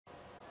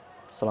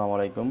আসসালামু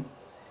আলাইকুম।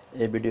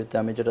 এই ভিডিওতে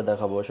আমি যেটা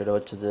দেখাবো সেটা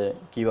হচ্ছে যে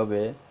কিভাবে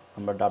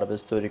আমরা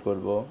ডাটাবেস তৈরি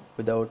করব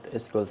উইদাউট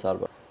এসকিউএল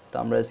সার্ভার। তো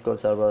আমরা এসকিউএল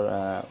সার্ভার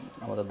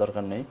আমাদের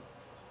দরকার নেই,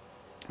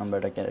 আমরা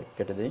এটা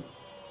কেটে দিই।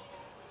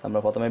 আমরা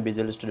প্রথমে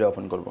ভিজুয়াল স্টুডিও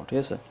ওপেন করব, ঠিক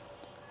আছে?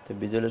 তো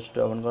ভিজুয়াল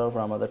স্টুডিও ওপেন করার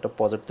পর আমাদের একটা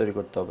প্রজেক্ট তৈরি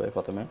করতে হবে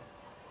প্রথমে।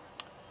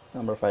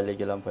 আমরা ফাইলে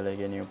গেলাম, ফাইলে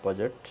গিয়ে নিউ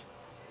প্রজেক্ট,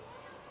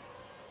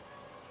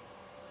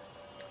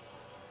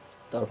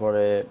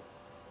 তারপরে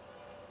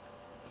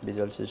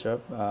visual C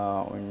sharp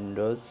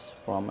Windows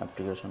form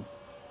application.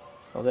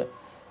 ওকে,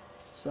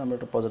 সো আমরা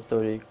একটা প্রজেক্ট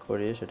তৈরি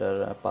করি, সেটার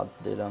পাথ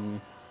দিলাম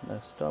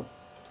ডেস্কটপ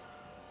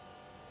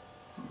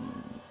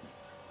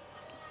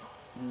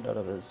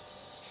ডাটাবেস।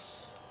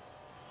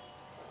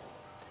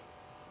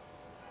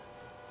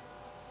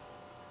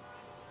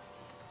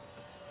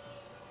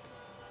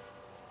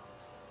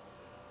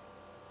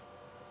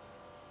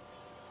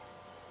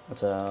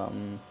 আচ্ছা,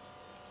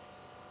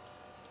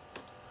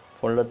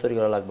 ফোল্ডার তৈরি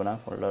করা লাগবে না,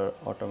 ফোল্ডার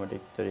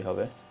অটোমেটিক তৈরি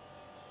হবে।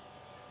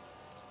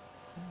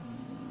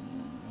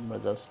 আমরা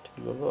জাস্ট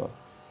কী করবো,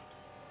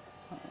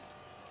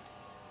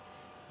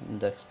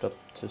 ডেস্কটপ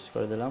চুজ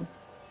করে দিলাম।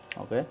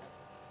 ওকে,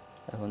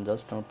 এখন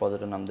জাস্ট আমার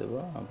প্রজেক্টের নাম দেবো,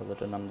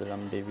 প্রজেক্টের নাম দিলাম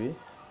ডিবি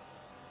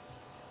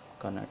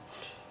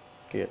কানেক্ট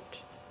ক্রিয়েট।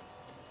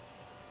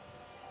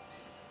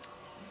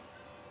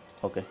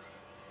 ওকে,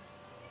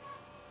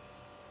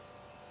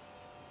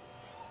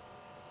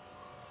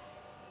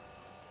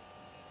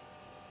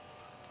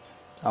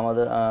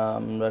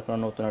 আমরা এখন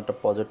নতুন একটা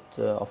প্রজেক্ট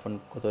ওপেন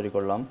তৈরি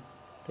করলাম,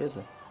 ঠিক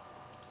আছে?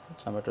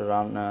 আচ্ছা, আমরা একটু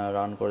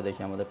রান করে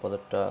দেখি আমাদের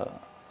প্রজেক্টটা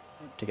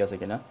ঠিক আছে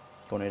কিনা,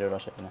 কোনো এরর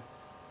আসে কিনা।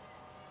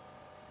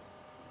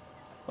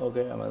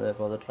 ওকে, আমাদের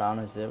প্রজেক্ট রান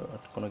হয়েছে,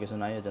 বাট কোনো কিছু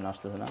নাই, এই জন্য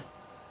আসতেছে না।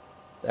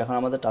 তো এখন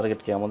আমাদের টার্গেট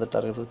কি? আমাদের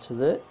টার্গেট হচ্ছে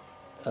যে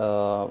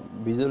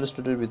ভিজুয়াল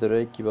স্টুডিওর ভিতরে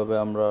কীভাবে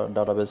আমরা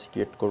ডাটাবেস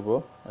ক্রিয়েট করব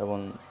এবং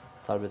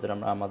তার ভিতরে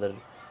আমরা আমাদের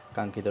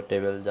কাঙ্ক্ষিত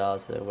টেবিল যা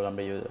আছে ওগুলো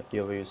আমরা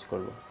কীভাবে ইউজ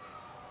করব।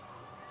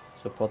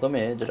 সো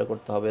প্রথমে যেটা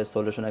করতে হবে,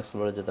 সলিউশন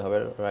এক্সপ্লোরে যেতে হবে।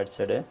 রাইট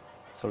সাইডে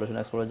সলিউশন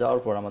এক্সপ্লোরে যাওয়ার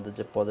পর আমাদের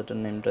যে প্রজেক্টের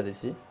নেমটা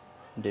দিছি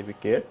ডিবি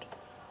ক্রিয়েট,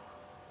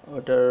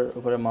 ওটার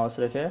উপরে মাউস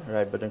রেখে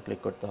রাইট বাটন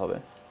ক্লিক করতে হবে।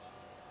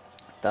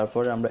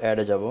 তারপরে আমরা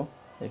অ্যাডে যাব,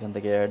 এখান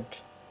থেকে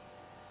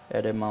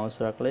অ্যাডে মাউস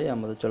রাখলেই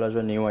আমাদের চলে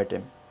আসবে নিউ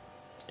আইটেম,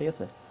 ঠিক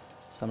আছে?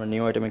 সো আমরা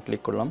নিউ আইটেমে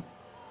ক্লিক করলাম।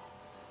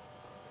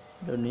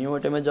 নিউ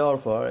আইটেমে যাওয়ার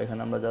পর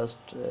এখানে আমরা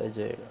জাস্ট এই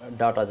যে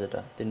ডাটা, যেটা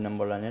 3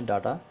 নম্বর লাইনে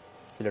ডাটা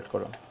সিলেক্ট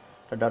করলাম।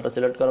 ডাটা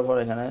সিলেক্ট করার পর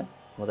এখানে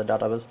আমাদের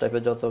ডাটাবেস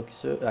টাইপের যত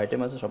কিছু আইটেম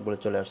আছে সবগুলো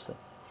চলে আসছে।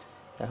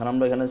 এখন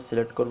আমরা এখানে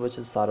সিলেক্ট করবো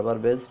হচ্ছে সার্ভার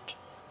বেসড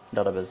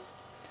ডাটাবেস।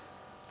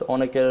 তো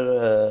অনেকের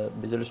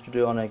ভিজুয়াল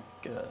স্টুডিও অনেক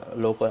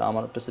লোক,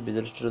 আমার একটা হচ্ছে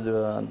ভিজুয়াল স্টুডিও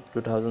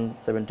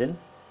 2017,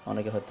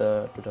 অনেকের হয়তো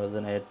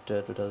 2008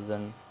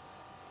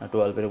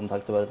 2012 এরকম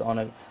থাকতে পারে। তো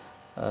অনেক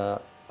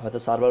হয়তো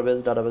সার্ভার বেস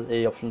ডাটাবেস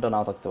এই অপশনটা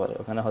নাও থাকতে পারে,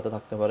 ওখানে হয়তো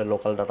থাকতে পারে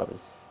লোকাল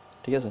ডাটাবেস,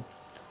 ঠিক আছে?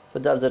 তো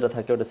যার যেটা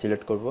থাকে ওটা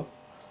সিলেক্ট করব,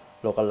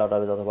 লোকাল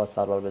ডাটাবেস অথবা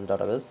সার্ভার বেস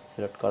ডাটাবেস।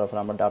 সিলেক্ট করার পর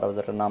আমরা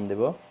ডাটাবেসের একটা নাম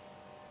দেব।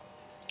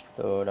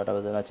 তো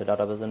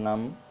ডাটাবেসের নাম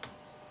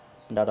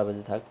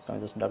ডাটাবেসই থাক, আমি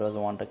জাস্ট ডাটাবেস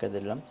 1টাকে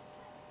দিলাম,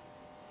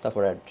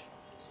 তারপর অ্যাড।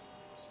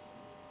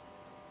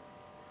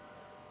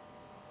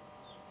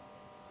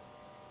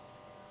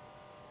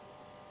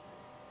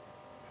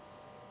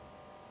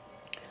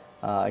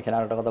 এখানে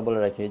আরেকটা কথা বলে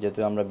রাখি, যেহেতু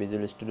আমরা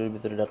ভিজুয়াল স্টুডিওর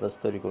ভিতরে ডাটাবেস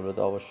তৈরি করবো,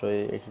 তো অবশ্যই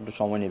একটু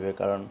সময় নেবে,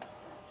 কারণ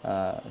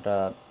এটা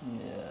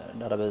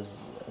ডাটাবেস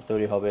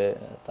তৈরি হবে,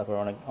 তারপর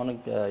অনেক অনেক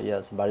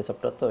আছে, ভারী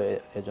সফটওয়্যার, তো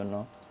এই জন্য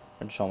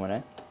একটু সময়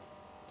নেয়।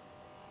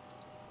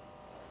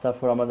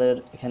 তারপর আমাদের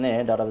এখানে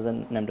ডাটাবেসের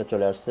নেমটা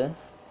চলে আসছে,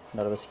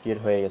 ডাটাবেস ক্রিয়েট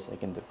হয়ে গেছে।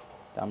 কিন্তু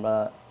আমরা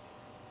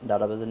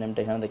ডাটাবেসের নেমটা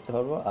এখানে দেখতে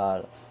পারবো। আর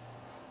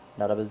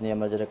ডাটাবেস নিয়ে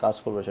আমরা যেটা কাজ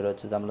করবো সেটা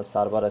হচ্ছে যে আমরা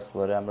সার্ভার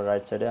এক্সপ্লোরে, আমরা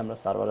রাইট সাইডে আমরা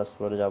সার্ভার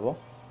এক্সপ্লোরে যাব।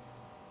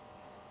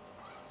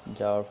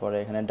 যাওয়ার পরে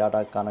এখানে ডাটা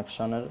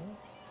কানেকশনের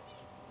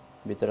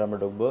ভিতরে আমরা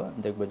ঢুকবো,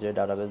 দেখবো যে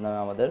ডাটাবেস নামে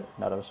আমাদের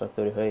ডাটাবেসটা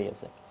তৈরি হয়ে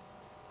গেছে।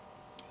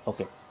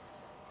 ওকে,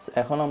 সো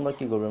এখন আমরা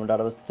কী করবো,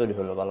 ডাটাবেস তৈরি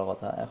হলো, ভালো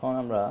কথা। এখন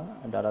আমরা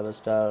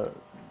ডাটাবেসটার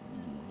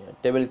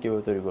টেবিল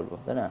কীভাবে তৈরি করবো,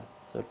 তাই না?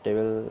 সো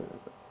টেবিল,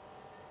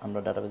 আমরা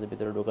ডাটাবেসের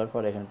ভিতরে ঢোকার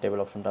পর এখানে টেবিল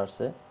অপশনটা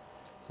আসছে।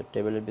 সো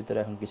টেবিলের ভিতরে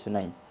এখন কিছু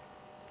নাই,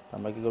 তো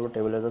আমরা কী করবো,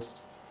 টেবিলে জাস্ট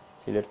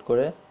সিলেক্ট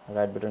করে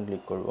রাইট বাটন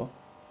ক্লিক করব।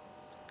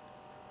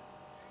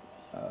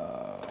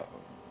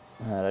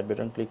 হ্যাঁ, রাইট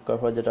বাটন ক্লিক করার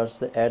পর যেটা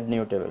আসছে অ্যাড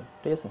নিউ টেবিল,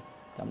 ঠিক আছে?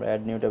 তো আমরা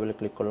অ্যাড নিউ টেবিলে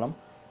ক্লিক করলাম।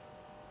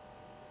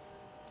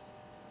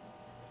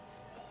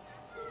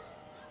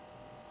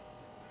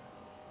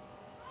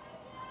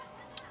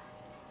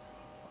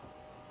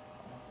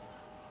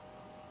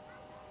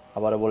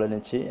 আবারও বলে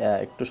নিচ্ছি,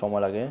 একটু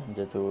সময় লাগে,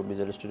 যেহেতু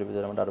ভিজুয়াল স্টুডিওর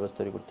ভিতরে আমরা ডাটাবেস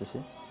তৈরি করতেছি।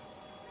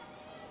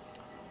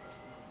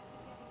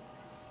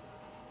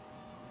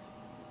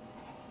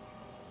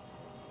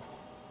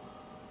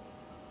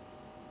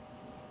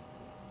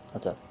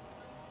 আচ্ছা,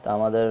 তা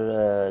আমাদের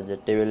যে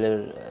টেবিলের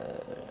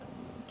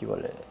কি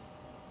বলে,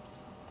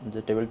 যে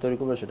টেবিল তৈরি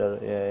করবো সেটার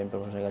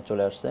ইনফরমেশন এখানে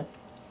চলে আসছে।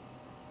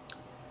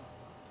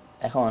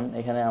 এখন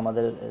এখানে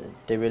আমাদের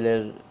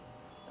টেবিলের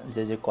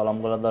যে যে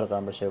কলামগুলো দরকার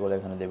আমরা সেগুলো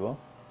এখানে দেব।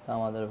 তা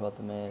আমাদের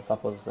প্রথমে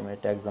সাপোজ আমি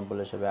একটা এক্সাম্পল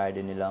হিসেবে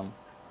আইডি নিলাম,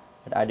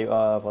 এটা আইডি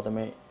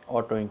প্রথমে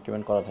অটো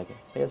ইনক্রিমেন্ট করা থাকে,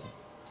 ঠিক আছে।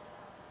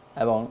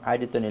 এবং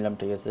আইডিতে নিলাম,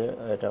 ঠিক আছে,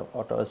 এটা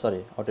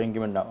অটো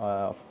ইনক্রিমেন্ট না,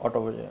 অটো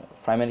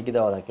প্রাইমারি কি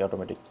দেওয়া থাকে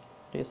অটোমেটিক,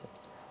 ঠিক আছে।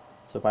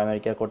 সো প্রাইমারি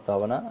কি আর করতে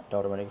হবে না, এটা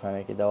অটোমেটিক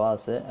প্রাইমারি কি দেওয়া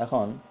আছে।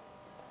 এখন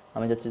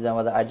আমি চাচ্ছি যে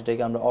আমাদের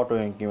আইডিটাকে আমরা অটো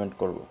ইনক্রিমেন্ট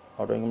করবো।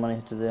 অটো ইনক্রিমেন্ট মানে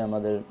হচ্ছে যে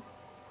আমাদের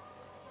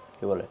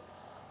কী বলে,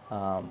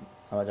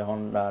 আমরা যখন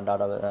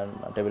ডাটা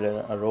টেবিলের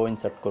রো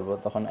ইনসার্ট করব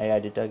তখন এই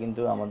আইডিটা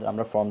কিন্তু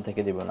আমরা ফর্ম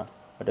থেকে দিব না,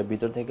 এটা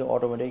ভিতর থেকে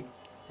অটোমেটিক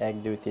 1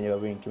 2 3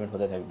 এভাবে ইনক্রিমেন্ট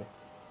হতে থাকবে।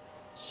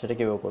 সেটা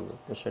কীভাবে করবো?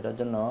 তো সেটার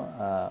জন্য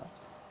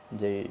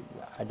যেই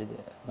আইডি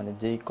মানে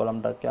যেই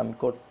কলামটাকে আমি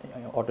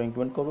অটো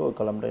ইনক্রিমেন্ট করবো ওই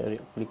কলামটা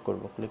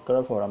ক্লিক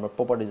করার পর আমরা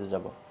প্রপার্টিজে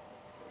যাব,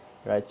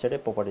 রাইট সাইডে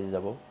প্রপার্টিজে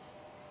যাব।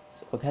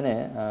 ওখানে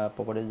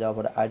প্রপার্টিজে যাওয়ার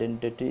পরে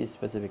আইডেন্টিটি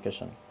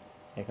স্পেসিফিকেশন,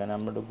 এখানে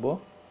আমরা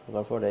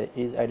ঢোকার পরে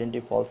ইজ আইডেন্টি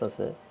ফলস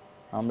আছে,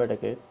 আমরা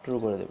এটাকে ট্রু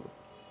করে দেব।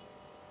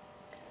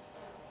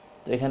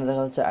 তো এখানে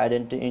দেখা যাচ্ছে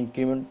আইডেন্টি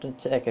ইনক্রিমেন্ট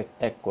হচ্ছে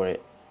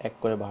এক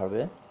করে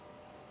বাড়বে।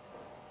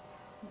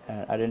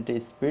 আইডেন্টি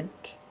স্পিড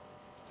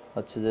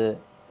হচ্ছে যে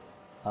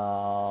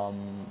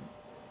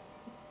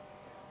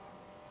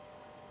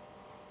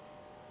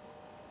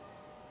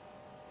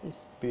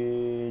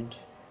স্পিড,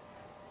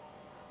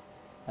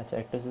 আচ্ছা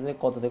একটা হচ্ছে যে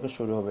কত থেকে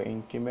শুরু হবে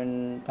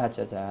ইনক্রিমেন্ট,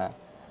 আচ্ছা হ্যাঁ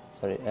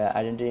সরি,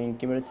 আইডেন্টি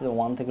ইনক্রিমেন্ট হচ্ছে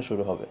 1 থেকে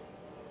শুরু হবে,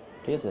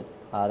 ঠিক আছে।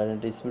 আর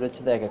আইডেন্টি স্পিড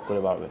হচ্ছে এক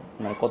করে বাড়বে,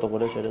 মানে কত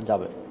করে সেটা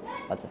যাবে।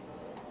 আচ্ছা,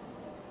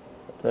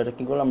 তো এটা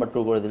কী করলাম, আমরা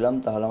ট্রু করে দিলাম,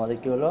 তাহলে আমাদের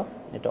কী হলো,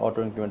 এটা অটো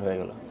ইনক্রিমেন্ট হয়ে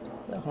গেল।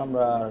 এখন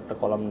আমরা একটা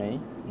কলাম নেই,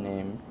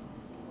 name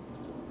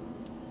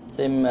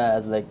same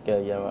as like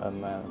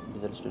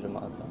visual স্টুডিওর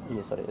মতো,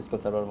 SQL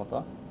সার্ভারের মতো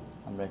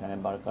আমরা এখানে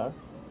বার্কার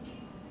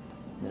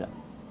দিলাম,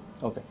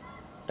 ওকে,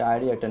 একটা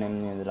আইডি একটা নেম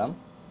নিয়ে দিলাম।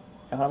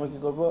 এখন আমরা কী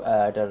করবো,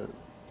 এটার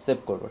সেভ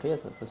করবো, ঠিক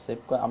আছে। তো সেভ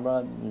আমরা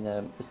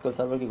SQL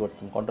সার্ভার কী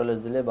করতাম, কন্ট্রোল-S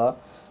দিলে বা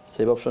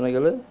সেভ অপশনে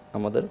গেলে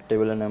আমাদের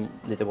টেবিলের নেম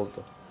দিতে বলতো।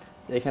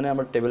 তো এখানে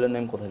আমরা টেবিলের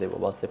নেম কোথায় দেবো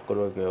বা সেভ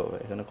করবো কীভাবে,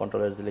 এখানে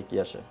কন্ট্রোল-S দিলে কী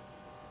আসে,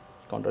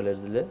 কন্ট্রোল-S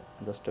দিলে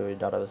জাস্ট ওই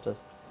ডাটাবেসটা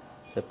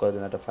সেভ করার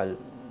জন্য একটা ফাইল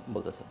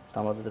বলতেছে। তো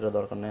আমাদের এটা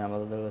দরকার নেই,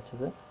 আমাদের দরকার হচ্ছে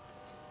যে,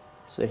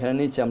 সো এখানে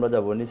নিচে আমরা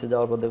যাবো, নিচে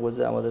যাওয়ার পর দেখবো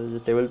যে আমাদের যে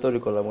টেবিল তৈরি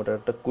করলাম ওটা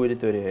একটা কোয়েরি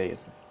তৈরি হয়ে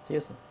গেছে, ঠিক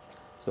আছে।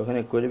 সো ওখানে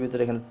কোয়েরির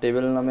ভিতরে এখানে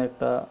টেবিল নামে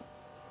একটা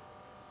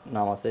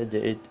নাম আছে, যে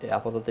এই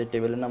আপাতত এই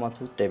টেবিলের নাম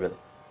আছে টেবিল।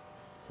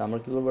 সো আমরা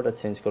কী করবো, এটা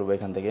চেঞ্জ করবো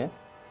এখান থেকে।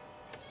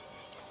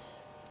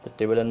 তো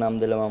টেবিলের নাম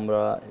দিলাম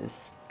আমরা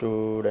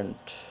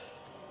স্টুডেন্ট,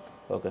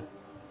 ওকে,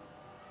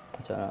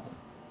 আচ্ছা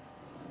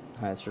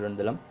হ্যাঁ স্টুডেন্ট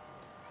দিলাম।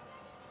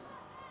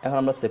 এখন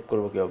আমরা সেভ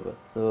করবো কীভাবে,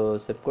 সো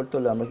সেভ করতে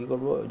হলে আমরা কী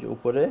করবো, যে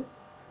উপরে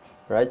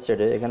রাইট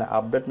সাইডে এখানে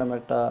আপডেট নামে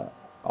একটা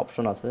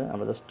অপশন আছে,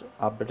 আমরা জাস্ট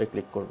আপডেটে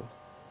ক্লিক করব।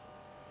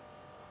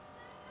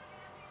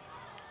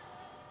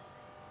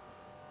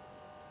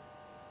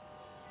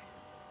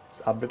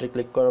 আপডেটে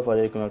ক্লিক করার পরে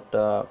এরকম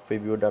একটা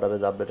প্রিভিউ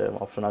ডাটাবেস আপডেটের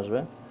অপশন আসবে।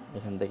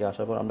 এখান থেকে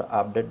আসার পর আমরা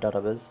আপডেট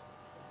ডাটাবেস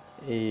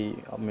এই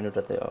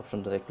মেনুটাতে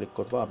অপশনটাতে ক্লিক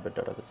করব, আপডেট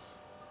ডাটাবেস।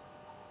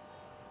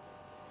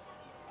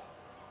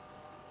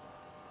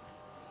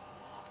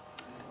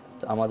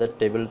 তো আমাদের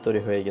টেবিল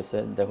তৈরি হয়ে গেছে,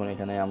 দেখুন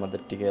এখানে আমাদের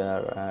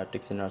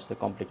টিক চিহ্ন আসছে,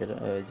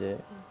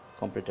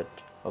 কমপ্লিটেড,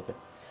 ওকে।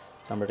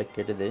 সো আমরা এটা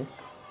কেটে দিই,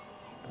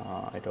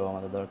 এটাও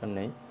আমাদের দরকার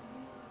নেই,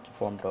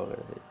 ফর্মটাও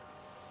কেটে দিই।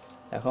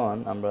 এখন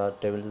আমরা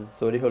টেবিল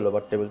তৈরি হলো,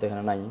 বাট টেবিল তো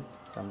এখানে নাই,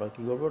 আমরা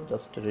কী করবো,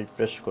 জাস্ট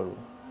রিফ্রেশ করব।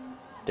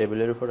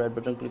 টেবিলের উপর রাইট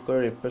বাটন ক্লিক করে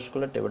রিফ্রেশ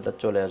করলে টেবিলটা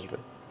চলে আসবে।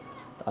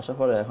 তো আসার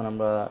পরে এখন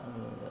আমরা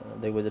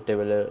দেখবো যে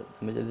টেবিলের,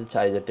 আমি যদি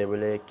চাই যে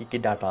টেবিলে কী কী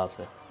ডাটা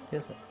আছে, ঠিক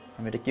আছে,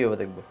 আমি এটা কীভাবে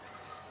দেখবো।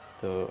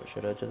 তো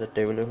সেটা হচ্ছে যে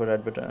টেবিলের উপর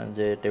রাইট বাটন,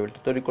 যে টেবিলটা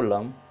তৈরি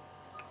করলাম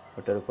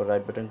ওটার উপর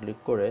রাইট বাটন ক্লিক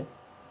করে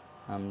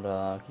আমরা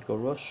কী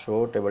করব, শো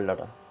টেবিল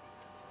ডাটা,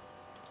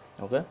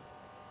 ওকে।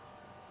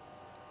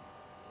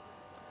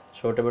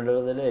 শো টেবিল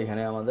ডাটা দিলে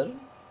এখানে আমাদের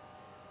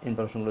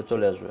ইনফরমেশনগুলো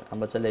চলে আসবে।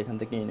 আমরা চাইলে এখান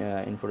থেকে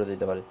ইনপুটও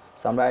দিতে পারি।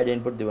 সো আমরা আইডি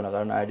ইনপুট দিব না,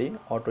 কারণ আইডি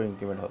অটো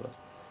ইনক্রিমেন্ট হবে।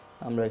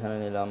 আমরা এখানে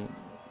নিলাম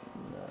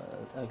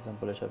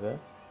এক্সাম্পল হিসাবে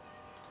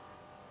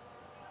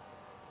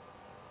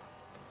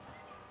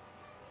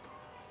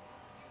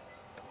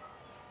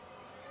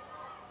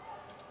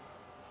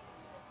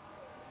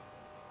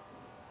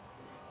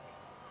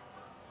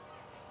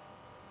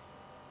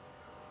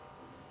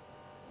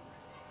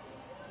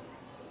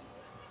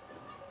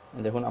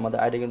দেখুন আমাদের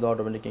আইডি কিন্তু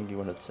অটোমেটিক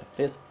ইনক্রিমেন্ট হচ্ছে,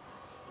 ঠিক আছে।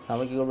 সো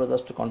আমরা কী করবো,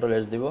 জাস্ট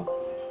কন্ট্রোল-S দিব,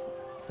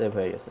 সেভ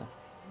হয়ে গেছে।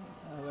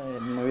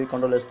 মেবি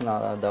কন্ট্রোল-S না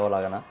দেওয়া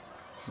লাগে না,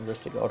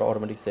 জাস্ট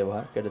অটোমেটিক সেভ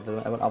হয়, কেটে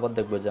দেবেন। এবং আবার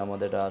দেখবো যে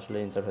আমাদের এটা আসলে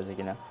ইনসার্ট হয়েছে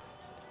কিনা,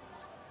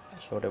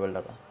 শো টেবিল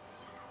ডাটা,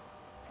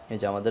 এই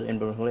যে আমাদের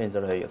ইনফরমেশনগুলো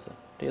ইনসার্ট হয়ে গেছে,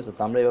 ঠিক আছে।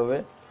 তো আমরা এইভাবে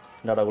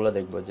ডাটাগুলো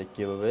দেখবো যে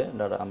কীভাবে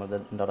আমাদের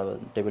ডাটা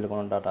টেবিলে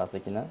কোনো ডাটা আছে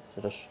কিনা,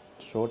 সেটা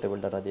শো টেবিল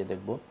ডাটা দিয়ে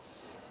দেখবো।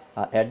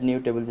 আর অ্যাড নিউ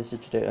টেবিল দিচ্ছি,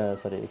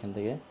 এখান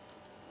থেকে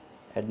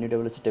অ্যাড নিউ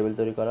টেবিল হচ্ছে টেবিল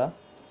তৈরি করা,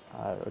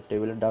 আর ওই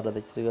টেবিলের ডাটা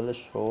দেখতে গেলে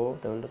শো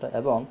টেবিল ডাটা।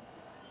 এবং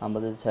আমরা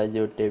যদি চাই যে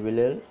ওই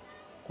টেবিলের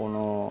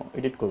কোনো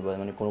এডিট করবো,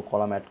 মানে কোনো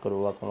কলাম অ্যাড করবো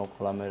বা কোনো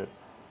কলামের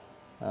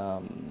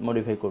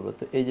মডিফাই করবো,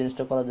 তো এই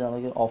জিনিসটা করার জন্য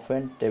আমাকে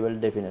অফেন টেবিল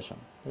ডেফিনেশন,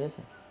 ঠিক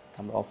আছে।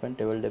 আমরা অফেন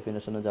টেবিল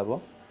ডেফিনেশনে যাব।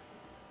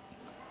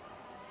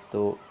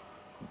 তো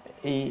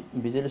এই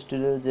ভিজুয়াল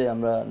স্টুডিওর যে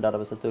আমরা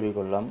ডাটাবেসটা তৈরি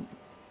করলাম,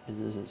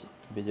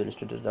 ভিজুয়াল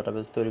স্টুডিওর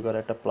ডাটাবেস তৈরি করার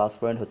একটা প্লাস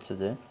পয়েন্ট হচ্ছে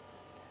যে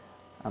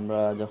আমরা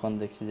যখন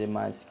দেখছি যে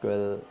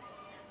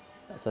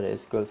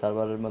এসকিউএল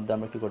সার্ভারের মধ্যে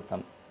আমরা কী করতাম,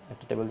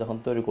 একটা টেবিল যখন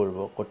তৈরি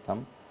করতাম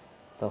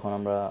তখন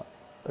আমরা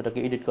ওটাকে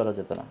এডিট করা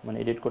যেত না, মানে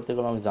এডিট করতে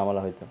গেলে অনেক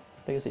ঝামেলা হইতো,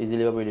 ঠিক আছে,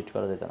 ইজিলিভাবে এডিট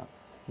করা যেত না।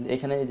 কিন্তু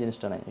এখানে এই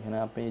জিনিসটা নাই, এখানে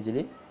আপনি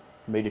ইজিলি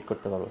এডিট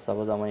করতে পারবো।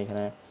 সাপোজ আমি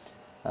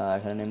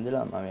এখানে নেম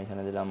দিলাম, আমি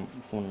এখানে দিলাম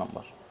ফোন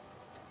নাম্বার,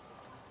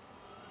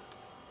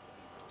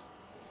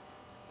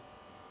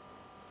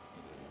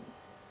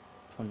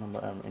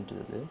 আমি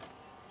ইন্টারভিউ দিই,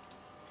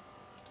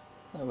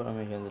 তারপর আমি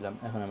এখানে দিলাম,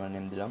 এখন আমার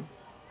নেম দিলাম,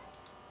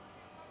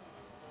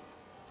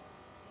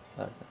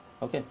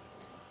 ওকে।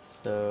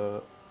 সো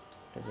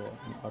এটা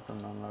অটো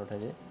নাম্বার উঠে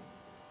দিই,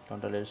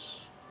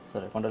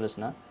 কন্ট্রোল এস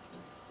না।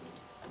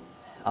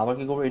 আবার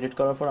কী করবো, এডিট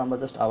করার পর আমরা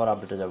জাস্ট আবার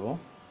আপডেটে যাব,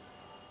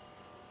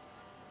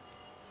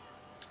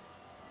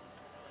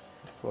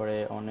 পরে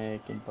অনেক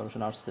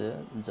ইনফরমেশন আসছে,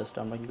 জাস্ট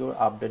আমরা কী করবো,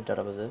 আপডেট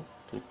ডাটাবেসে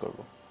ক্লিক করব।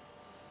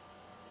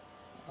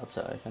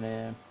 আচ্ছা, এখানে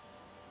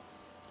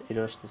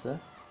এরর আসতেছে,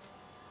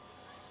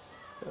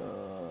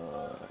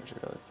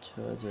 সেটা হচ্ছে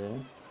যে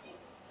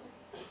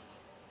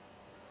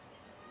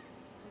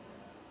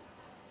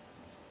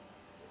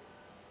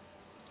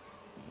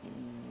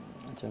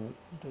আচ্ছা আমি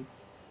এটা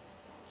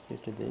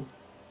কেটে দিই,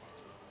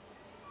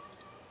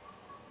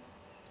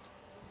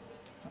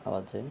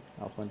 আবার যাই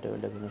ওপেন টেবিল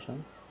ডেফিনেশন,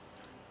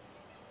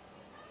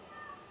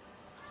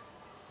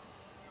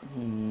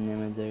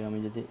 নেমের জায়গায় আমি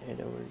যদি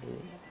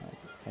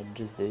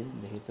অ্যাড্রেস দিই,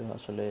 দেখি তো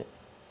আসলে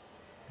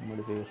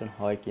মডিফিকেশন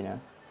হয় কি না।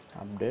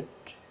 আপডেট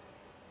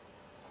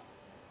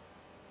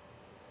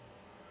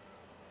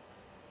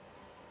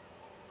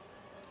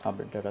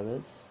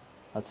ডাটাবেস,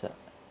 আচ্ছা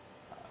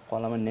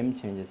কলামের নেম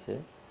চেঞ্জ হয়েছে,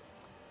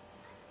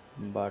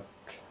 বাট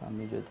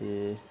আমি যদি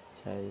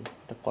চাই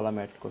একটা কলাম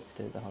অ্যাড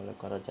করতে তাহলে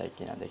করা যায়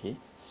কি না দেখি।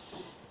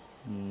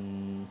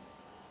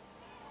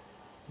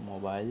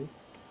 মোবাইল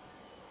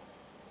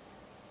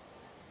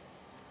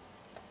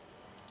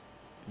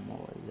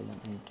দিলাম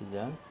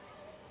ইন্টিজার,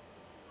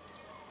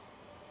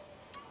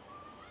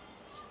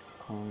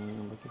 এখন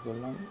আমরা কী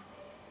করলাম,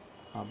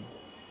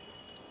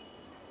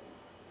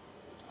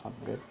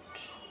 আপডেট,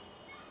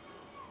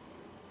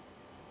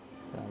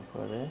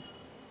 তারপরে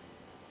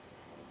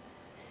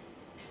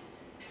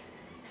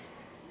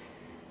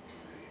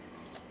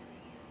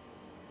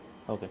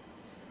ওকে,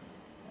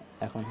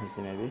 এখন হয়েছে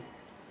মেবি,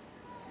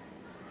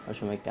 ওই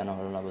সময় কেন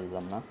হলো না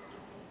বুঝলাম না।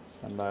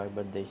 আমরা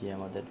একবার দেখি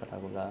আমাদের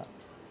ডাটাগুলা,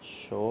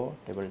 শো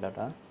টেবিল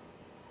ডাটা,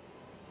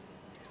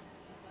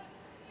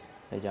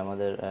 এই যে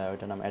আমাদের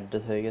ওইটার নাম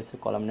অ্যাড্রেস হয়ে গেছে,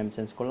 কলাম নেম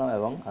চেঞ্জ করলাম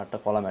এবং আরেকটা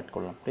কলাম অ্যাড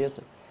করলাম, ঠিক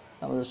আছে।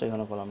 আমাদের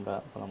সেখানে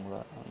কলামগুলো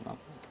নাম,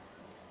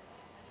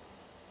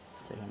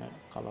 সেখানে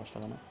কালো আসলো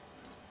কেন,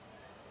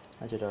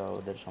 আচ্ছা এটা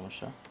ওদের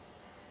সমস্যা,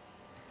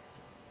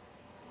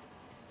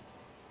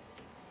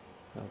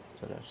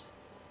 চলে আসছে।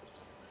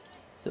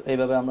 সো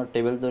এইভাবে আমরা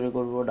টেবিল তৈরি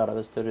করব,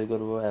 ডাটাবেস তৈরি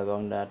করব, এবং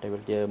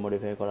টেবিলকে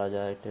মডিফাই করা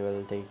যায়, টেবিল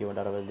থেকে কীভাবে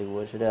ডাটাবেস দেখব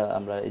সেটা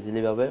আমরা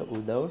ইজিলিভাবে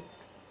without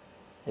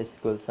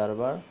SQL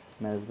server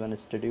management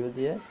studio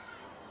দিয়ে,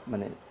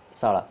 মানে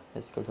ছাড়া,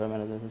 এসকিউএল সার্ভার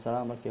ম্যানেজমেন্ট ছাড়া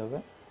আমরা কীভাবে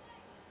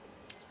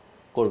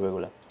করবো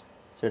এগুলো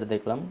সেটা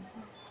দেখলাম।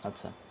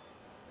 আচ্ছা,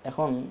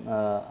 এখন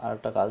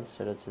আরেকটা কাজ,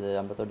 সেটা হচ্ছে যে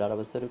আমরা তো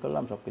ডাটাবেস তৈরি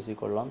করলাম, সব কিছুই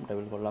করলাম,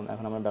 টেবিল করলাম,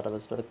 এখন আমরা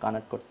ডাটাবেসটাতে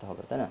কানেক্ট করতে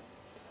হবে, তাই না।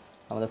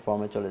 আমাদের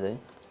ফর্মে চলে যাই,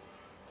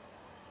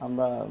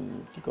 আমরা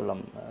কী করলাম,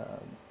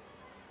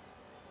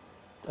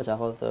 আচ্ছা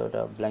আপাতত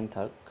এটা ব্ল্যাঙ্ক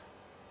থাক,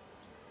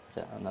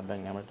 আচ্ছা না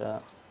ব্ল্যাঙ্ক আমরা এটা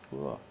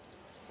পুরো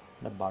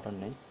এটা বাটন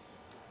নেই,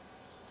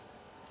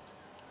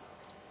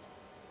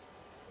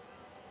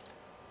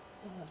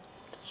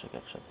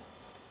 একসাথে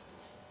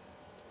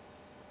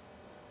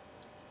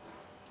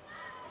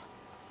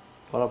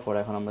করার পর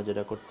এখন আমরা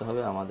যেটা করতে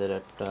হবে, আমাদের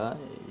একটা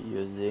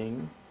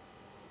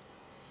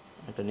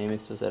নেম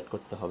স্পেস অ্যাড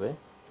করতে হবে,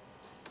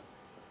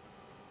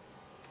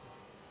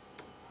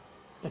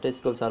 এটা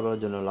এসকিউএল সার্ভারের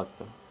জন্য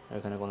লাগতো,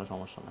 এখানে কোনো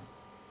সমস্যা নেই,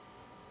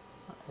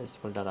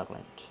 এসকিউএল ডাটা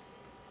ক্লায়েন্ট,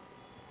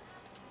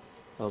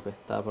 ওকে।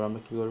 তারপর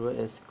আমরা কী করবো,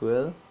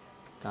 এসকিউএল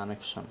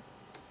কানেকশন,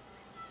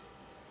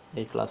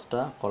 এই ক্লাসটা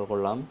কল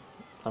করলাম,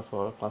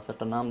 তারপর ক্লাসের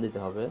একটা নাম দিতে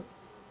হবে,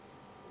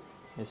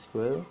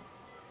 এসকিউএল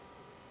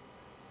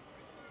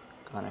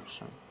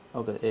কানেকশন,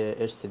 ওকে,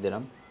 এসসি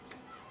দিলাম,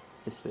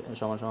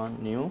 সমান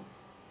new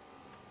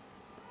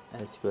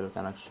SQL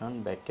connection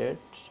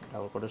bracket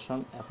double quotation.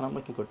 এখন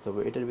আমরা কী করতে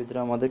হবে, এটার ভিতরে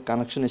আমাদের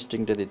কানেকশন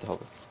স্ট্রিংটা দিতে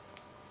হবে,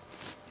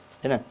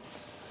 তাই না।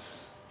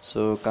 সো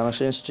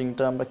কানেকশন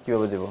স্ট্রিংটা আমরা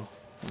কীভাবে দেবো,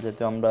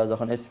 যেহেতু আমরা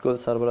যখন এসকিউএল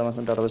সার্ভারে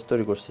আমাদের ডাটাবেস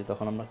তৈরি করছি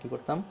তখন আমরা কী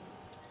করতাম,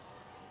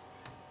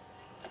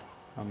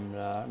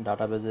 আমরা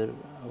ডাটাবেসের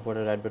উপরে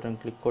রাইট বাটন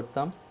ক্লিক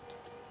করতাম,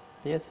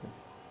 ঠিক আছে,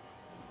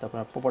 তারপর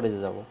প্রপার্টিজে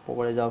যাব,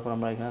 প্রপার্টিজে যাওয়ার পর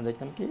আমরা এখানে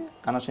দেখতাম কি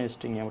কানেকশন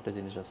স্ট্রিং এমন একটা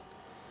জিনিস আছে।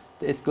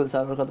 তো এসকিউএল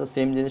সার্ভার কথা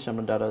সেম জিনিস,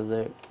 আমরা ডাটাবেসে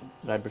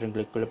রাইট বাটন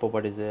ক্লিক করলে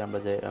প্রপার্টিজে আমরা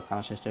যে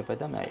কানেকশন স্ট্রিং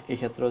পাইতাম, এই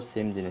ক্ষেত্রেও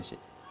সেম জিনিসই,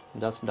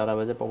 জাস্ট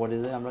ডাটাবেসে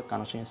প্রপার্টিজে আমরা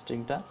কানেকশন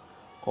স্ট্রিংটা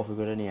কপি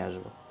করে নিয়ে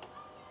আসবো,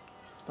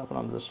 তারপর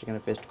আমরা জাস্ট এখানে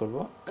পেস্ট করব।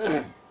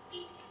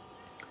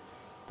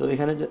 তো তো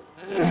এখানে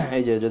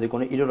এই যে যদি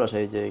কোনো এরর আসে,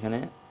 এই যে এখানে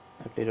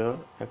একটা এরর,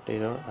 একটা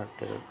এরর,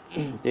 একটা এরর,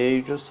 তো এই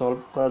এরর সলভ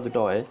করার দুটো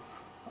হয়।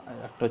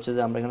 একটা হচ্ছে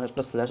যে আমরা এখানে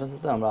একটা স্ল্যাশ আছে,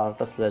 তো আমরা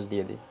আরেকটা স্ল্যাশ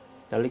দিয়ে দিই,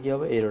 তাহলে কী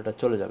হবে, এই এররটা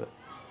চলে যাবে।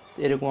 তো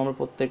এরকম আমরা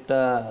প্রত্যেকটা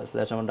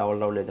স্ল্যাশ আমরা ডাবল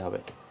দিতে হবে,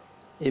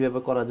 এইভাবে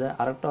করা যায়।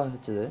 আরেকটা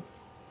হচ্ছে যে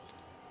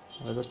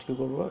আমরা জাস্ট কী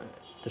করবো,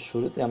 এটা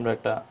শুরুতে আমরা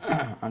একটা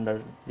আন্ডার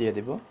দিয়ে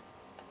দিব,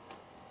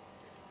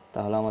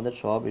 তাহলে আমাদের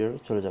সব এরর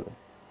চলে যাবে।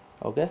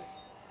 ওকে,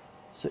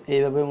 সো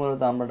এইভাবে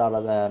মূলত আমরা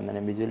ডাটা মানে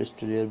ভিজুয়াল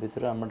স্টুডিওর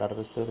ভিতরে আমরা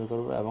ডাটাবেস তৈরি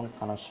করব এবং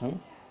কানেকশন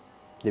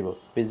দেব,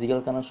 ফিজিক্যাল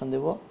কানেকশন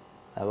দেব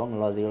এবং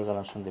লজিক্যাল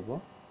কানেকশন দেব।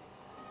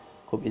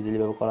 খুব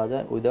ইজিলিভাবে করা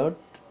যায় উইদাউট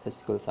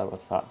এসকিউএল সার্ভার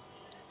ছাড়া।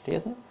 ঠিক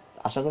আছে,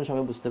 আশা করি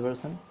সবাই বুঝতে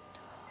পেরেছেন।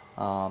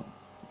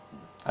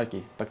 আর কি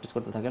প্র্যাকটিস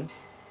করতে থাকেন।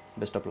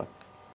 Best of luck.